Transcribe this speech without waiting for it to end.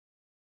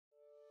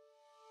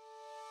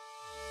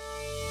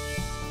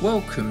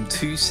Welcome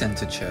to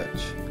Centre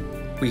Church.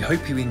 We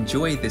hope you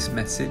enjoy this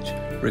message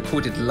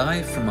recorded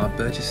live from our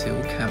Burgess Hill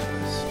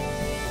campus.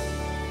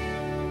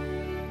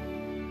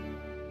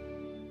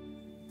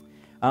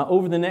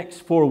 Over the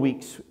next 4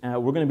 weeks, we're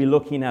going to be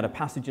looking at a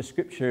passage of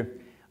Scripture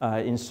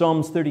in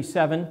Psalms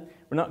 37.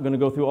 We're not going to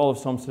go through all of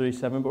Psalms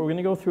 37, but we're going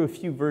to go through a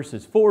few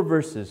verses, 4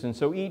 verses. And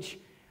so each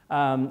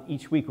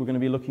week we're going to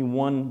be looking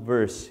one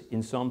verse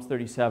in Psalms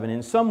 37.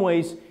 In some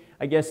ways,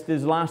 I guess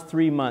these last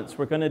 3 months,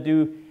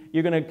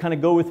 you're going to kind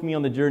of go with me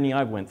on the journey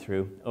I've went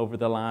through over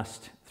the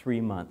last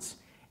 3 months.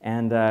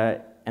 And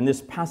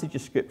this passage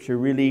of Scripture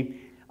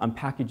really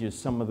unpackages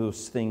some of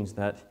those things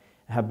that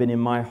have been in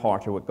my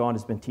heart, or what God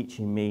has been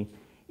teaching me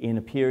in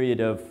a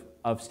period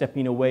of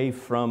stepping away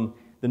from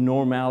the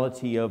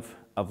normality of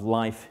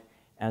life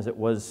as it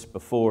was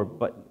before,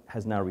 but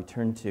has now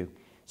returned to.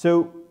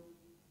 So,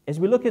 as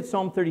we look at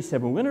Psalm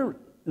 37, we're going to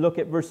look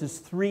at verses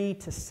 3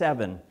 to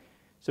 7.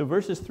 So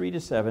verses 3 to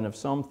 7 of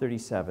Psalm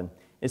 37.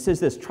 It says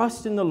this: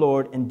 "Trust in the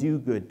Lord and do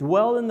good.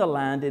 Dwell in the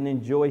land and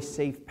enjoy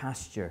safe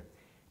pasture.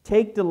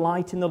 Take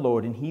delight in the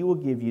Lord, and He will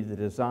give you the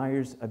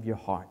desires of your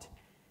heart.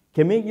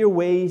 Commit your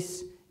way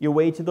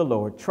to the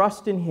Lord.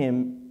 Trust in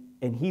Him,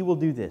 and He will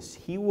do this.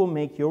 He will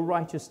make your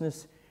righteous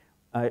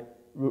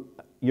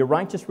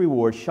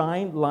reward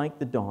shine like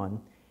the dawn,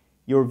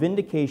 your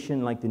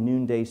vindication like the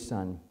noonday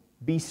sun.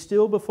 Be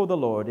still before the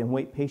Lord and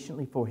wait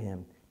patiently for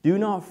Him. Do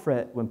not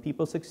fret when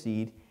people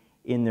succeed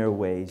in their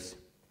ways,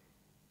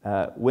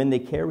 when they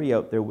carry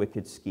out their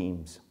wicked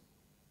schemes."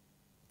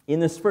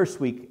 In this first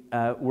week,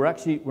 we're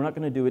not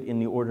going to do it in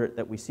the order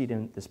that we see it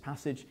in this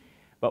passage,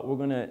 but we're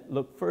going to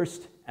look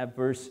first at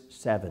verse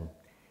 7.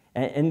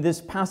 And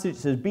this passage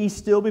says, "Be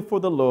still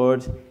before the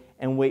Lord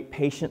and wait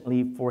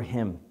patiently for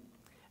Him."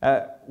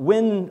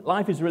 When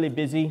life is really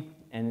busy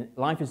and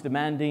life is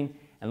demanding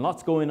and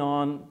lots going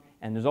on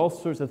and there's all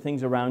sorts of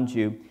things around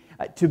you,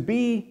 to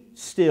be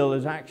still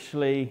is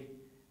actually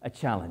a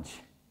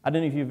challenge. I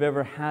don't know if you've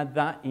ever had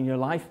that in your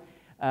life,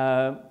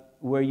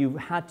 where you've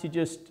had to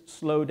just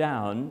slow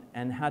down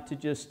and had to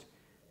just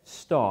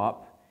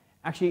stop.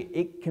 Actually,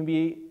 it can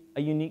be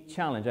a unique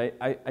challenge.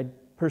 I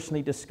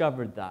personally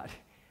discovered that.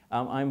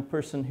 I'm a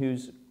person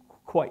who's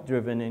quite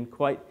driven and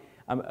quite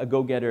a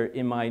go-getter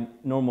in my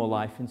normal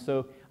life. And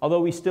so,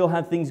 although we still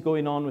have things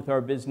going on with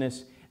our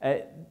business,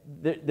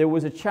 there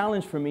was a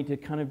challenge for me to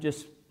kind of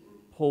just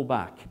pull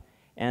back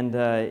and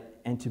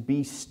to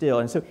be still.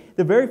 And so,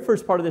 the very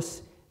first part of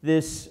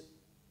this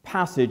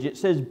passage, it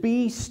says,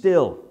 "Be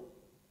still.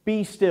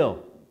 Be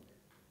still."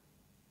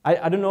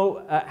 I don't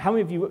know, how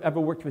many of you ever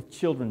worked with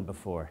children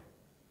before?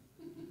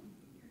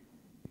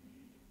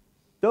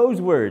 Those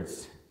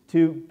words,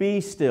 to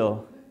be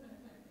still,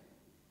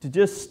 to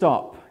just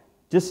stop,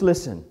 just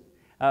listen.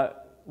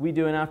 We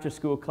do an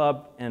after-school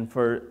club, and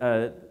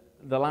for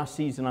the last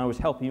season I was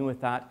helping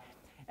with that.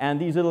 And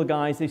these little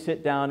guys, they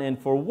sit down, and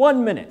for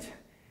 1 minute,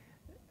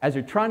 as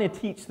they're trying to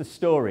teach the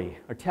story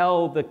or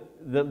tell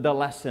the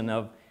lesson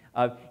of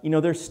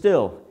they're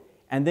still.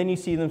 And then you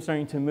see them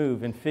starting to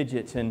move and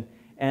fidget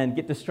and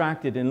get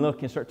distracted and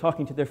look and start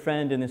talking to their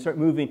friend and then start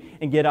moving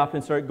and get up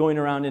and start going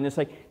around. And it's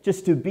like,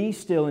 just to be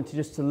still and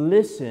to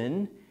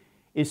listen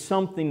is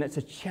something that's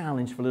a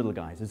challenge for little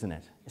guys, isn't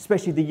it?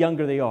 Especially the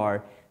younger they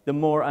are, the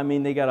more,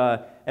 they got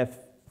a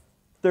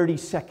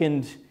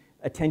 30-second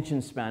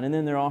attention span, and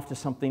then they're off to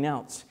something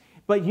else.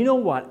 But you know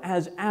what?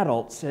 As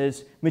adults,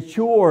 as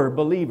mature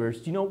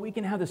believers, we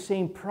can have the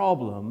same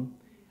problem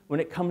when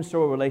it comes to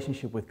our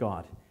relationship with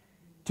God.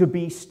 To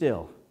be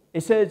still.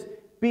 It says,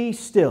 "Be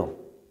still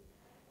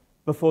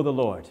before the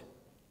Lord."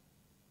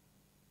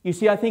 You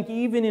see, I think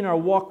even in our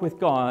walk with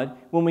God,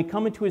 when we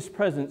come into His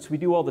presence, we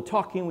do all the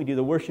talking, we do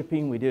the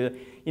worshiping, we do,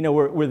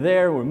 we're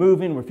there, we're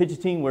moving, we're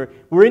fidgeting,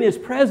 we're in His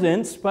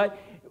presence, but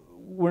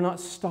we're not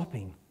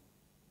stopping.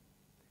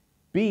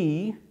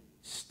 Be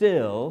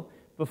still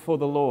before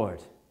the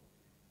Lord.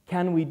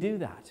 Can we do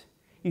that?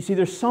 You see,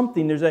 there's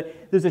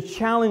a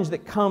challenge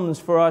that comes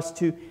for us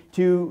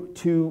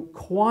to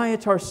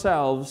quiet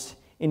ourselves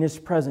in His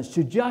presence,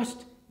 to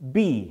just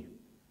be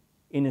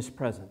in His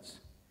presence.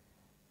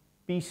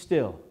 Be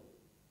still.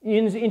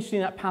 It's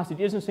interesting, that passage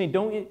isn't saying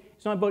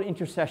it's not about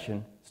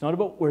intercession. It's not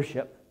about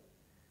worship.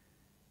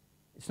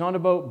 It's not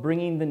about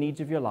bringing the needs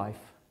of your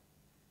life.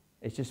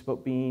 It's just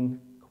about being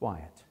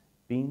quiet,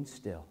 being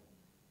still,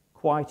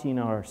 quieting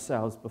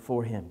ourselves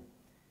before Him.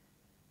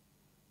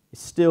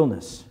 It's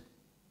stillness.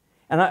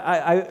 And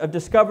I've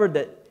discovered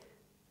that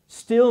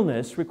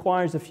stillness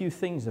requires a few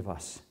things of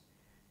us.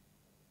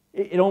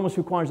 It almost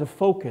requires a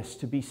focus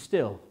to be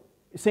still.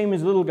 Same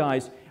as little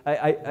guys.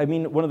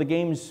 One of the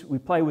games we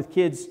play with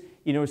kids,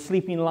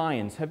 Sleeping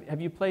Lions.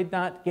 Have you played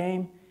that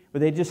game? Where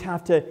they just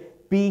have to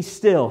be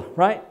still,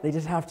 right? They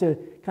just have to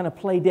kind of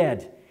play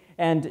dead.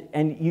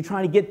 And you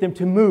try to get them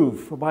to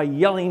move by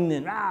yelling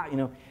and,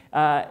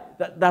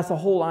 that's the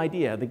whole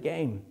idea of the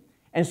game.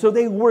 And so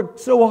they work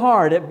so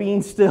hard at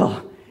being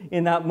still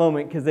in that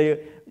moment, because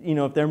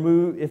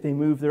if they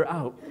move, they're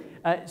out.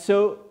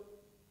 So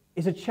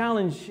is a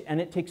challenge, and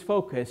it takes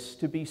focus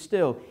to be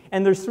still.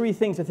 And there's three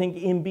things, I think,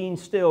 in being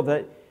still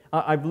that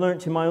I've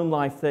learned in my own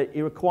life that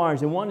it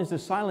requires, and one is the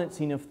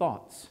silencing of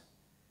thoughts.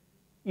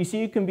 You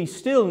see, you can be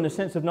still in the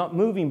sense of not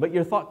moving, but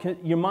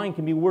your mind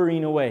can be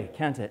worrying away,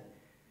 can't it?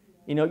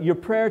 You know, your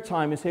prayer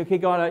time is say, okay,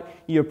 God,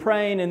 you're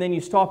praying, and then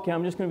you stop. Okay,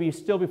 I'm just going to be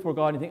still before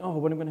God and think, oh,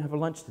 what am I going to have for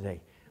lunch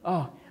today?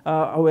 I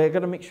got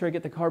to make sure I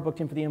get the car booked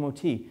in for the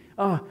MOT.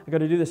 I got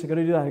to do this, I got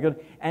to do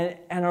that.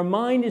 And our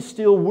mind is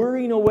still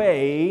worrying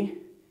away,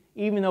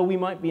 even though we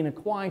might be in a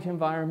quiet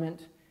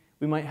environment.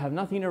 We might have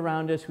nothing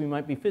around us. We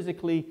might be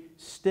physically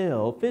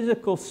still.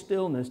 Physical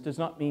stillness does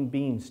not mean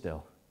being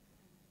still.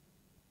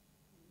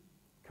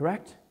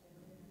 Correct?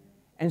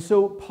 And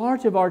so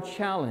part of our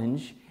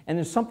challenge, and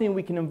there's something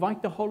we can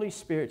invite the Holy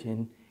Spirit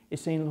in,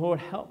 is saying, Lord,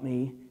 help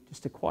me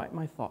just to quiet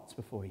my thoughts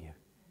before you.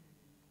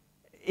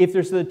 If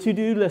there's the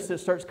to-do list that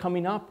starts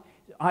coming up,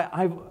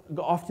 I've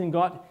often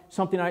got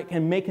something I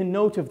can make a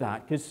note of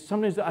that, because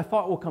sometimes a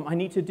thought will come, I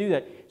need to do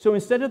that. So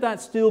instead of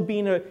that still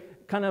being a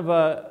kind of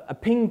a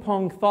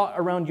ping-pong thought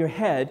around your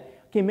head,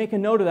 okay, make a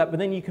note of that, but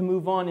then you can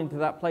move on into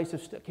that place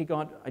of, okay,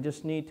 God, I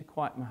just need to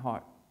quiet my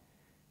heart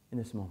in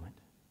this moment.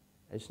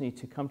 I just need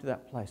to come to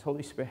that place.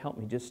 Holy Spirit, help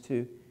me just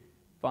to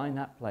find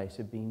that place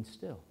of being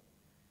still.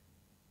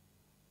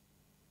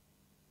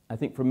 I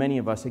think for many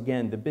of us,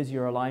 again, the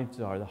busier our lives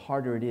are, the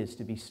harder it is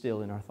to be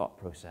still in our thought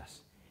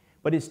process.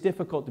 But it's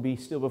difficult to be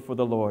still before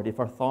the Lord if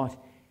our thought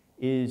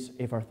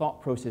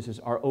processes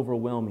are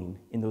overwhelming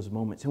in those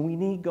moments. And we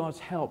need God's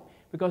help,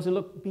 because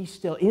look, be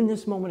still. In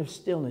this moment of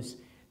stillness,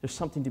 there's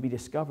something to be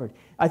discovered.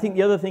 I think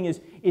the other thing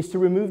is to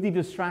remove the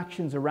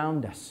distractions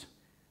around us.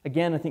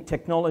 Again, I think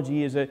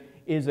technology is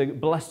a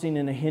blessing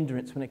and a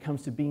hindrance when it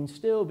comes to being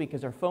still,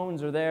 because our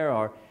phones are there,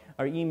 our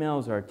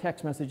emails, our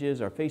text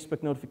messages, our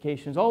Facebook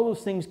notifications, all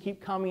those things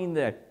keep coming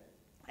there.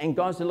 And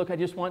God said, look, I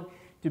just want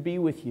to be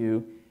with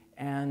you,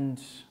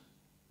 and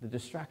the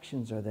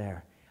distractions are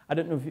there. I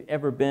don't know if you've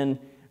ever been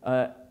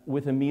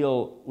with a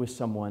meal with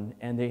someone,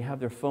 and they have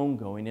their phone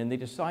going, and they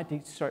decide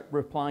to start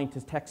replying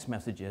to text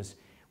messages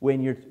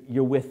when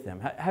you're with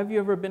them. Have you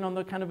ever been on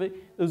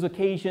those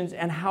occasions,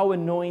 and how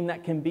annoying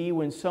that can be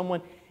when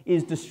someone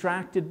is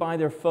distracted by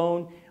their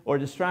phone or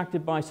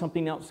distracted by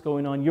something else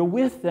going on? You're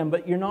with them,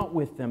 but you're not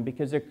with them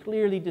because they're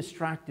clearly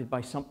distracted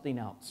by something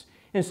else.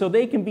 And so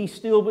they can be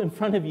still in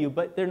front of you,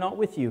 but they're not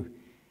with you.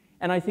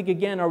 And I think,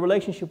 again, our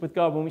relationship with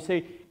God, when we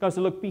say, God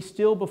said, look, be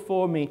still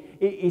before me,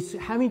 it's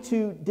having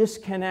to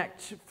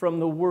disconnect from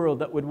the world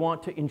that would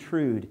want to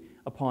intrude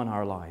upon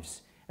our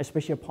lives,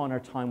 especially upon our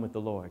time with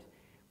the Lord.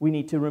 We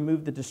need to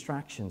remove the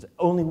distractions.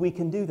 Only we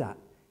can do that.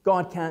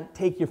 God can't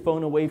take your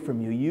phone away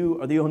from you. You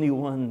are the only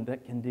one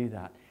that can do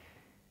that.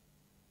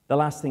 The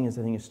last thing is,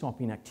 I think, is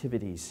stopping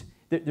activities.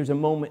 There's a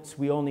moment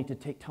we all need to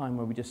take time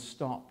where we just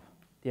stop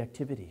the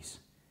activities.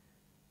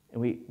 And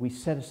we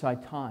set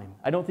aside time.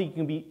 I don't think you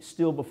can be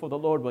still before the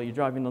Lord while you're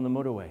driving on the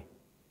motorway.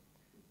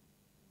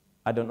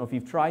 I don't know if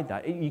you've tried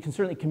that. You can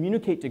certainly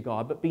communicate to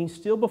God, but being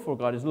still before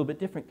God is a little bit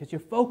different because you're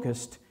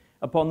focused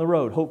upon the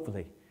road,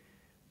 hopefully.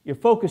 You're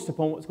focused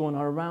upon what's going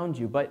on around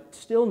you. But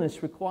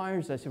stillness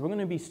requires us, if we're going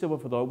to be still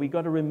before the Lord, we've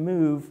got to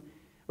remove,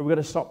 or we've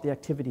got to stop the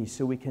activities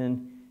so we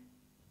can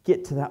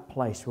get to that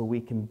place where we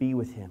can be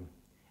with Him.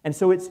 And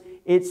so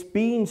it's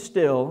being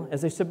still,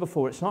 as I said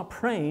before, it's not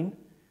praying,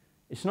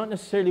 it's not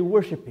necessarily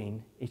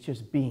worshiping, it's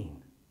just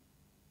being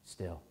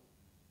still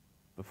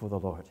before the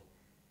Lord.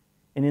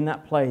 And in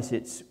that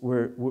place,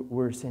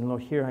 we're saying,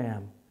 Lord, here I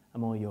am,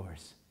 I'm all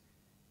yours.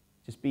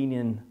 Just being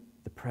in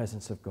the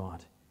presence of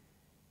God.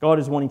 God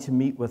is wanting to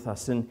meet with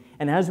us. And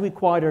as we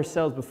quiet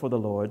ourselves before the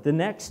Lord, the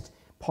next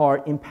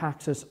part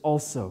impacts us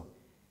also.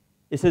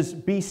 It says,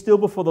 be still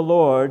before the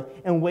Lord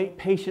and wait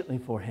patiently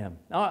for Him.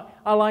 Now,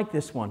 I like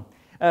this one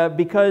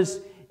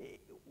because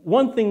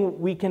one thing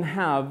we can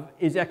have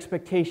is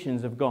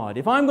expectations of God.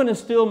 If I'm going to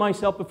still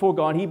myself before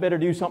God, He better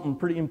do something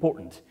pretty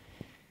important.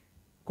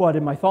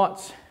 Quieted my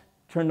thoughts,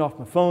 turned off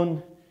my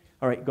phone.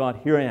 All right,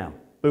 God, here I am.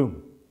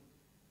 Boom.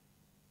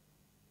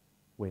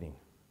 Waiting.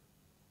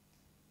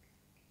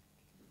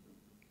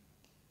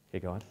 Okay,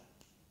 God.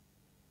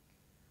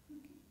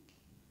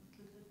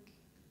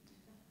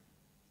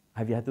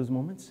 Have you had those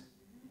moments?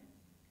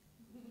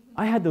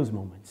 I had those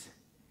moments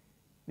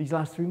these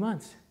last 3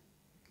 months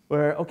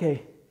where,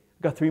 okay,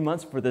 I've got 3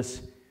 months for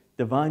this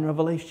divine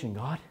revelation,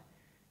 God.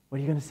 What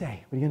are you going to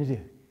say? What are you going to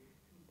do?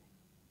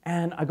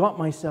 And I got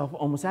myself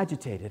almost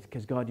agitated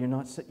because, God,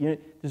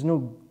 there's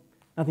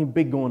nothing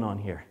big going on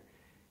here.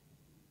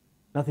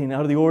 Nothing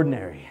out of the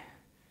ordinary.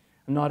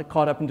 I'm not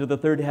caught up into the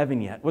third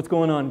heaven yet. What's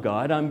going on,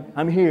 God?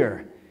 I'm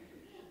here.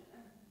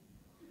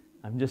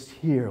 I'm just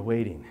here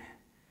waiting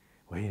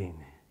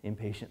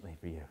impatiently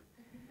for you.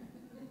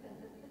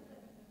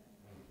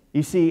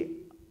 You see,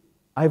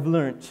 I've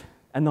learned,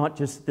 and not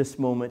just this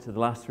moment of the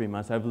last 3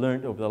 months, I've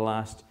learned over the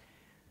last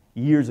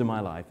years of my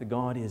life that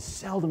God is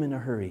seldom in a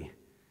hurry.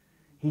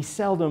 He's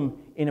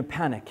seldom in a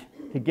panic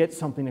to get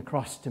something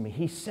across to me.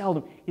 He said,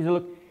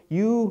 look,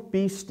 you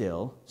be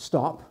still,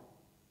 stop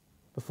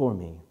before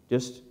me.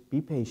 Just be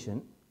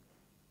patient.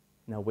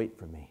 Now wait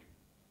for me.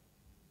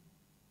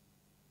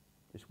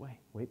 Just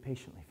wait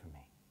patiently for me.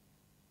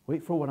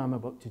 Wait for what I'm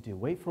about to do.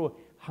 Wait for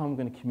how I'm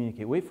going to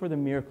communicate. Wait for the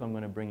miracle I'm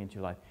going to bring into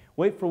your life.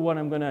 Wait for what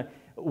I'm going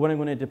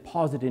to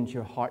deposit into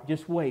your heart.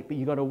 Just wait, but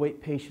you got to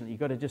wait patiently. You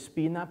got to just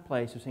be in that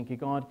place of thinking,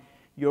 God,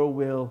 your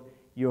will,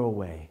 your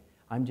way.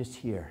 I'm just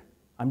here.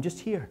 I'm just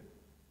here.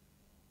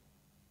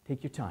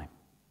 Take your time.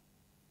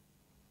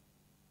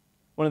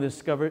 One of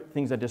the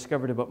things I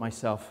discovered about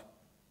myself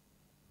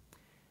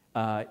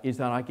is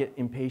that I get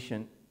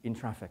impatient in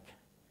traffic.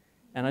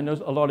 And I know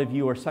a lot of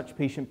you are such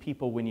patient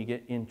people when you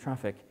get in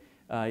traffic.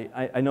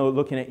 I know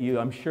looking at you,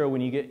 I'm sure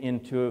when you get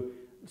into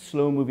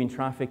slow-moving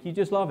traffic, you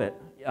just love it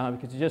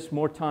because it's just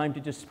more time to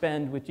just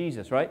spend with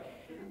Jesus, right?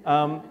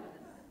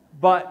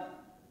 But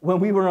when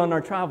we were on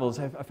our travels,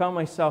 I found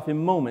myself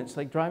in moments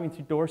like driving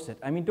through Dorset.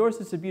 I mean,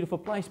 Dorset's a beautiful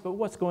place, but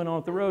what's going on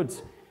with the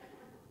roads?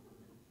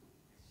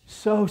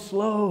 So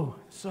slow,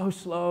 so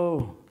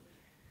slow.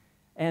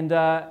 And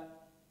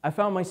I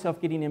found myself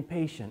getting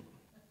impatient,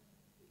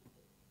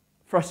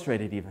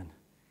 frustrated even,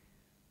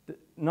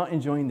 not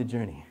enjoying the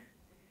journey.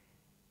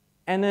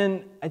 And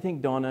then I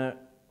think Donna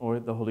or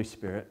the Holy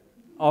Spirit,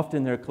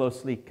 often they're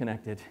closely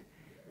connected,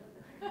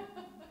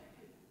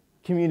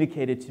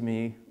 communicated to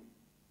me,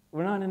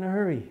 we're not in a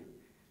hurry.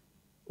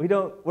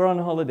 We're on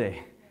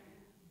holiday.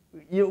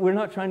 We're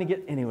not trying to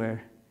get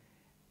anywhere.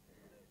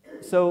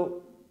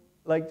 So,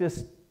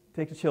 just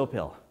take a chill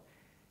pill.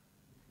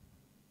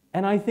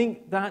 And I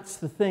think that's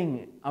the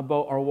thing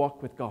about our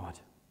walk with God,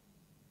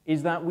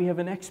 is that we have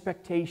an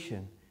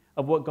expectation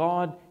of what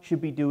God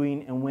should be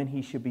doing and when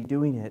He should be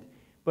doing it.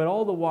 But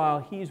all the while,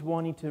 He's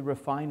wanting to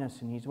refine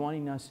us, and He's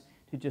wanting us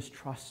to just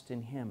trust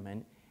in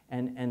Him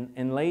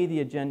and lay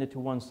the agenda to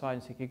one side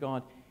and say, okay,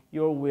 God,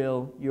 your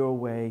will, your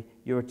way,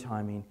 your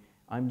timing.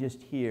 I'm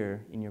just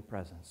here in your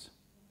presence.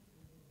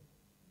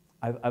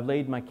 I've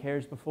laid my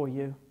cares before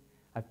you.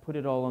 I've put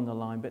it all on the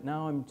line, but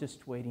now I'm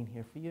just waiting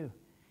here for you.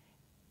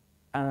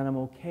 And I'm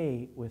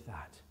okay with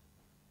that.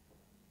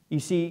 You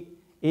see,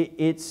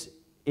 it's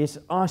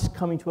us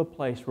coming to a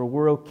place where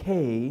we're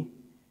okay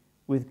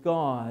with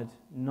God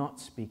not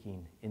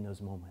speaking in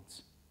those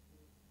moments.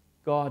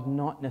 God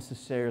not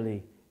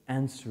necessarily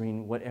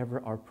answering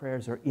whatever our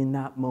prayers are in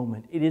that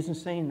moment. It isn't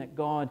saying that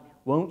God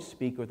won't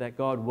speak or that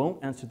God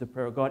won't answer the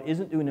prayer. God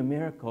isn't doing a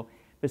miracle,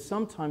 but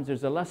sometimes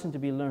there's a lesson to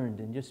be learned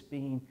in just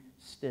being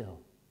still.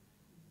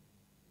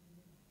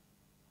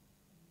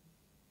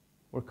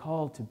 We're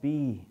called to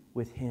be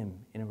with Him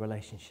in a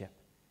relationship.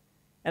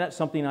 And that's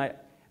something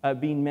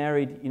being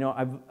married,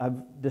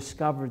 I've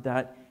discovered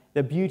that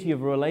the beauty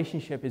of a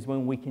relationship is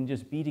when we can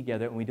just be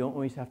together and we don't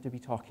always have to be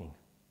talking.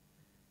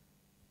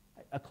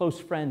 A close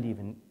friend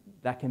even,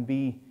 that can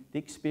be the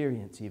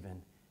experience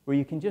even, where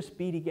you can just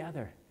be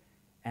together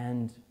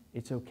and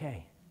it's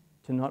okay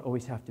to not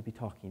always have to be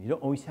talking. You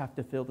don't always have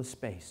to fill the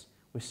space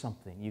with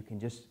something. You can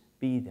just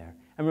be there.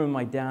 I remember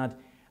my dad,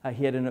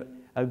 he had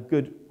a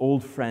good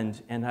old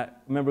friend, and I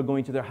remember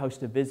going to their house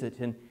to visit,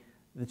 and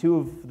the two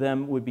of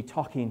them would be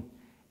talking,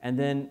 and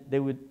then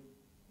there'd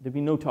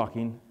be no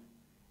talking,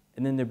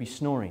 and then there'd be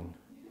snoring.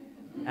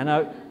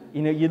 And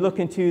you look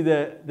into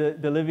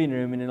the living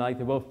room, and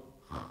they're both,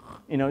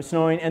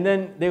 snoring, and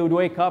then they would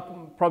wake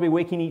up, probably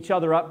waking each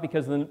other up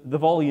because of the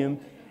volume,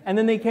 and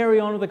then they carry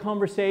on with the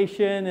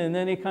conversation, and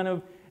then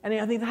and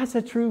I think that's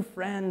a true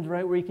friend,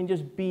 right, where you can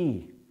just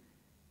be.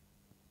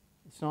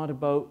 It's not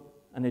about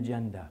an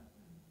agenda,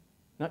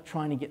 not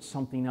trying to get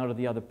something out of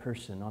the other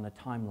person on a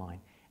timeline.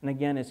 And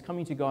again, it's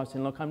coming to God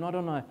saying, look, I'm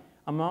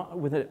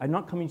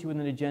not coming to you with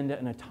an agenda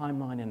and a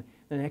timeline and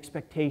an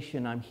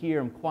expectation. I'm here,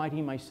 I'm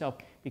quieting myself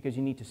because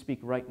you need to speak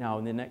right now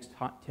in the next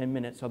 10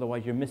 minutes,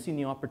 otherwise you're missing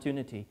the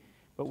opportunity.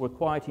 But we're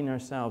quieting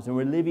ourselves, and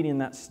we're living in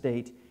that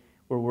state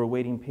where we're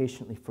waiting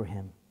patiently for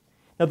Him.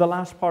 Now, the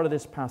last part of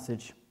this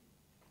passage,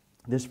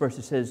 this verse,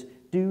 it says,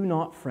 do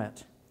not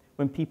fret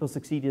when people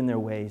succeed in their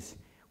ways,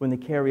 when they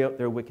carry out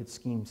their wicked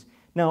schemes.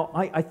 Now,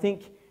 I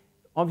think,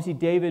 obviously,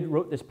 David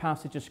wrote this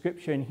passage of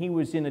Scripture, and he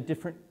was in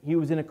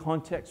a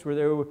context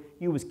where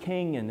he was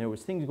king, and there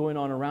was things going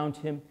on around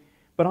him.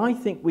 But I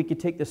think we could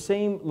take the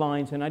same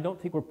lines, and I don't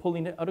think we're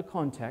pulling it out of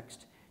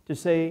context, to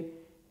say,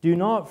 do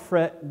not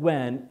fret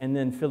when, and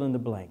then fill in the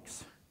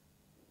blanks.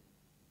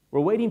 We're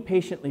waiting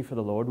patiently for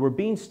the Lord, we're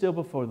being still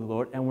before the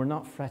Lord, and we're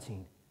not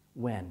fretting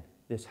when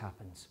this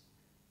happens.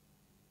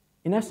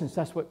 In essence,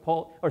 that's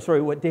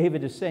what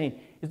David is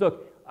saying, is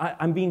look,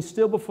 I'm being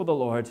still before the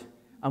Lord,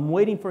 I'm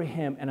waiting for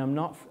Him, and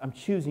I'm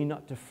choosing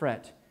not to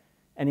fret.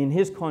 And in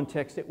his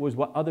context, it was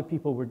what other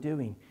people were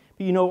doing.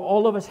 But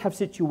all of us have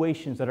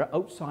situations that are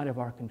outside of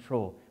our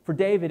control. For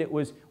David, it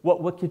was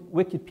what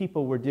wicked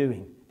people were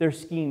doing, their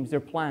schemes, their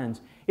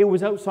plans. It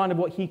was outside of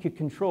what he could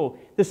control.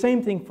 The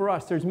same thing for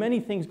us. There's many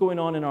things going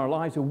on in our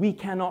lives that we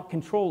cannot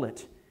control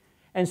it.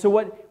 And so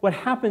what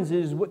happens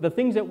is the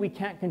things that we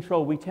can't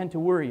control, we tend to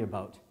worry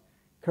about.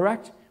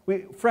 Correct?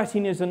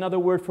 Fretting is another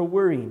word for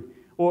worrying.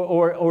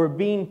 Or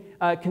being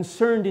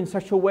concerned in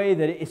such a way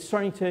that it's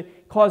starting to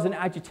cause an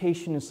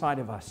agitation inside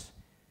of us.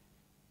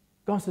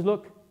 God says,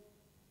 look,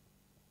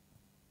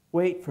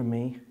 wait for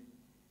me,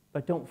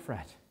 but don't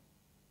fret.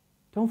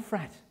 Don't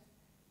fret.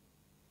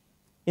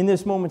 In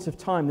this moments of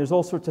time, there's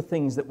all sorts of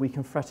things that we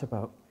can fret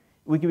about.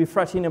 We can be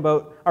fretting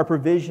about our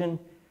provision.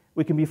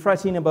 We can be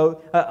fretting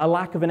about a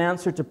lack of an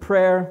answer to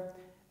prayer,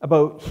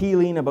 about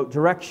healing, about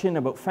direction,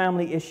 about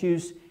family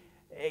issues.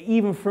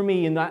 Even for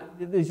me, in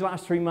these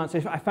last 3 months,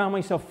 I found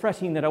myself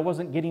fretting that I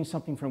wasn't getting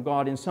something from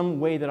God in some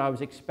way that I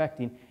was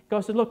expecting.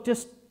 God said, look,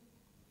 just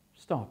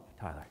stop,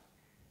 Tyler.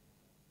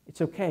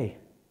 It's okay.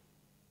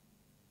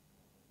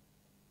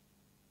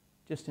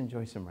 Just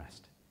enjoy some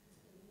rest.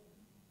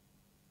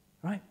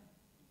 Right?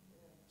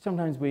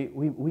 Sometimes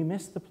we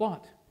miss the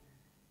plot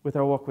with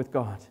our walk with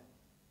God.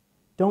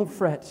 Don't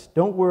fret,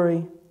 don't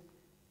worry,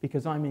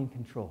 because I'm in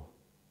control.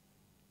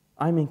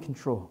 I'm in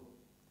control.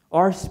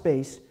 Our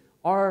space,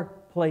 our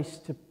place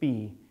to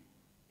be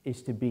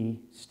is to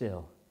be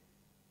still.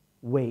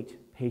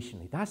 Wait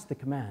patiently. That's the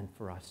command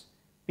for us.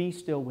 Be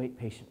still, wait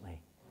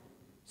patiently.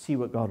 See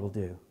what God will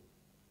do.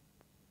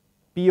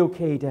 Be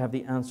okay to have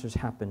the answers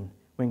happen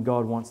when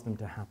God wants them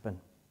to happen.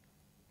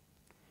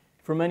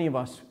 For many of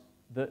us,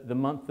 the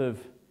month of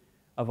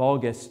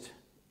August,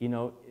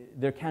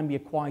 there can be a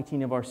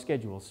quieting of our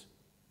schedules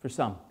for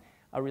some.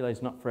 I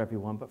realize not for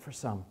everyone, but for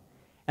some.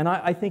 And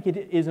I think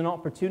it is an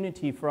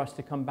opportunity for us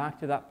to come back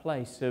to that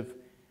place of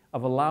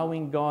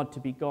allowing God to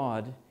be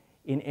God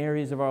in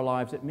areas of our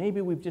lives that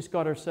maybe we've just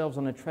got ourselves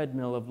on a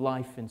treadmill of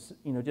life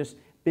and just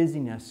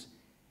busyness.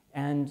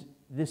 And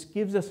this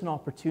gives us an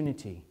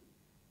opportunity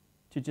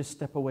to just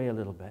step away a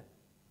little bit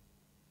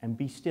and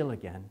be still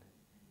again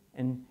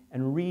and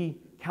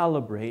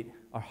recalibrate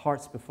our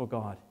hearts before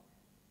God.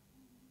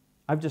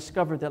 I've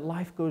discovered that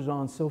life goes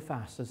on so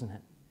fast, doesn't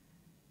it?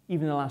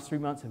 Even the last 3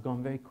 months have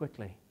gone very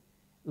quickly.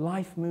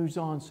 Life moves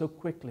on so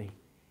quickly.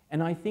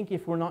 And I think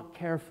if we're not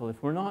careful,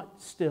 if we're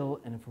not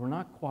still, and if we're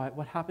not quiet,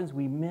 what happens?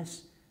 We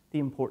miss the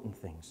important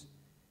things.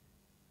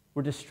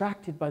 We're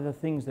distracted by the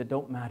things that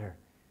don't matter.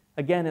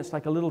 Again, it's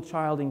like a little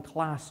child in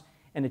class,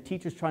 and the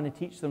teacher's trying to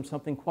teach them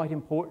something quite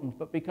important,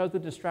 but because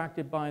they're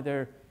distracted by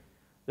their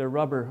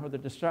rubber, or they're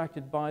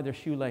distracted by their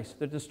shoelace,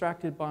 they're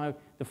distracted by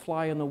the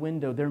fly on the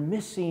window, they're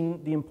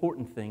missing the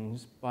important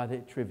things by the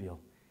trivial.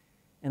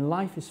 And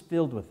life is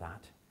filled with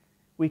that.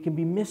 We can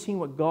be missing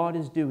what God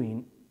is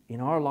doing in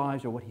our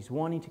lives, or what He's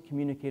wanting to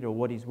communicate, or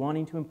what He's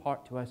wanting to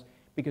impart to us,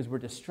 because we're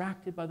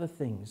distracted by the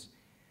things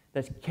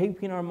that's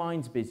keeping our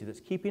minds busy, that's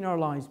keeping our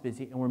lives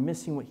busy, and we're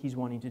missing what He's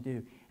wanting to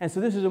do. And so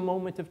this is a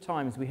moment of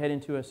time as we head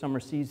into a summer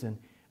season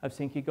of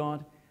saying, okay,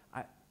 God,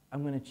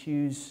 I'm going to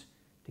choose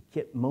to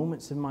get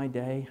moments in my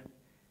day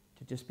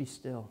to just be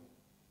still.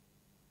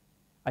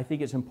 I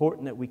think it's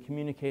important that we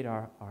communicate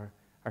our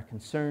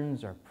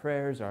concerns, our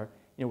prayers,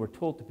 we're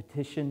told to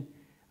petition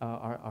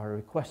our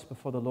requests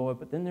before the Lord,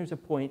 but then there's a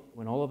point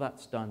when all of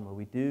that's done where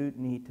we do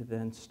need to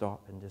then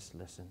stop and just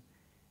listen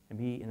and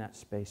be in that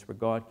space where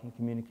God can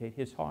communicate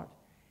His heart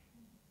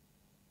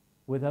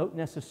without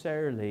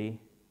necessarily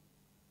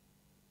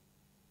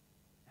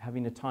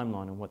having a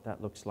timeline on what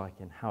that looks like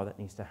and how that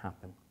needs to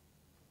happen.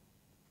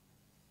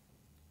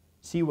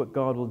 See what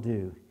God will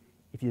do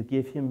if you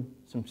give Him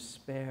some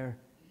spare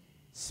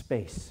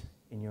space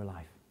in your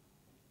life.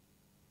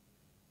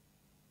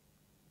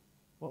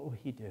 What will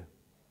He do?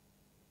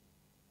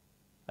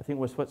 I think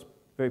what's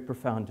very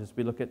profound as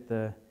we look at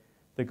the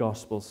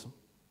Gospels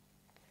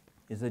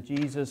is that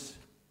Jesus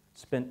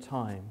spent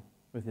time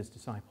with His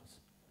disciples.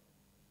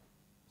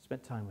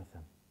 Spent time with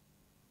them.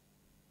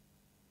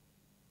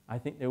 I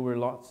think there were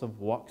lots of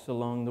walks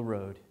along the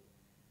road.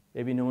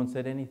 Maybe no one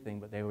said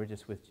anything, but they were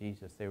just with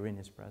Jesus. They were in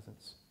His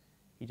presence.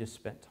 He just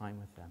spent time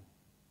with them.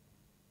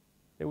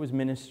 There was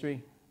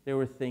ministry. There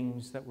were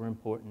things that were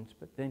important,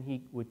 but then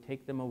He would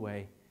take them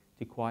away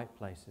to quiet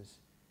places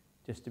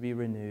just to be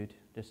renewed,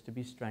 just to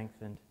be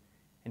strengthened,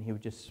 and He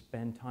would just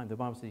spend time. The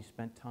Bible says He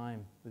spent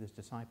time with His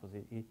disciples.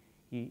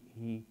 He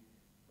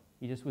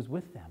just was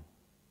with them.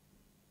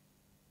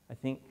 I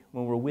think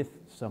when we're with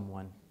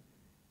someone,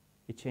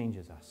 it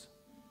changes us.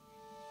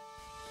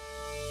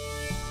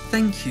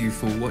 Thank you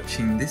for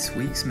watching this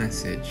week's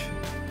message.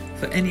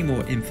 For any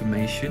more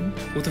information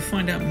or to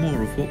find out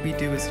more of what we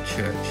do as a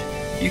church,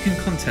 you can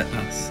contact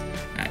us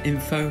at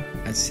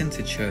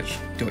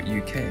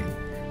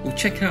info@centrechurch.uk or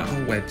check out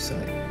our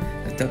website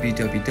at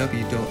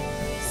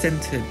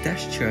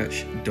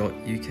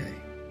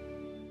www.centre-church.uk.